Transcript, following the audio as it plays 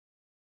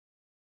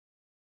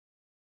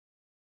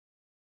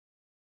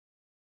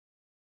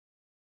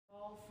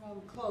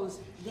From clothes,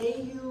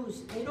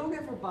 they don't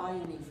ever buy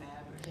any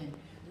fabric.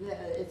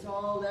 It's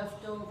all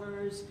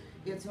leftovers,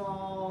 it's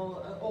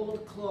all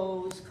old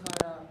clothes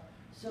cut up.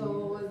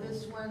 So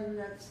this one,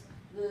 that's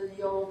the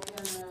yoke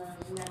and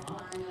the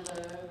neckline of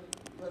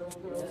a little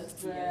girl's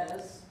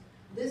dress.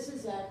 This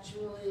is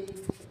actually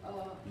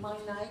my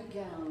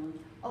nightgown,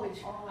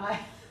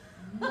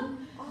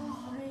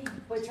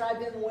 which I've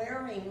been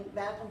wearing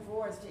back and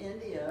forth to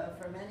India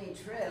for many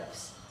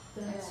trips.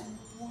 That's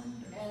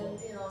wonderful. And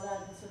you know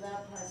so that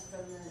part's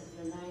from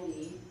the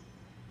 90s.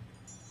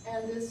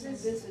 And this is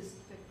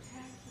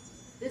spectacular.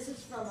 This is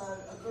from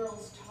a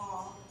girl's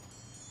top.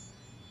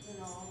 You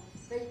know,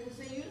 because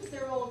they use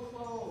their old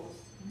clothes.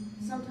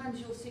 Mm-hmm. Sometimes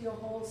you'll see a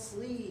whole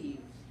sleeve.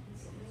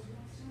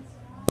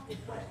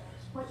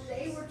 What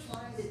they were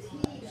trying to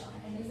teach,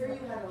 and here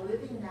you had a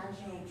living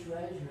national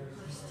treasure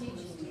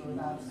teaching you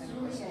about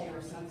Fabrizio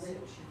or something,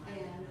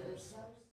 and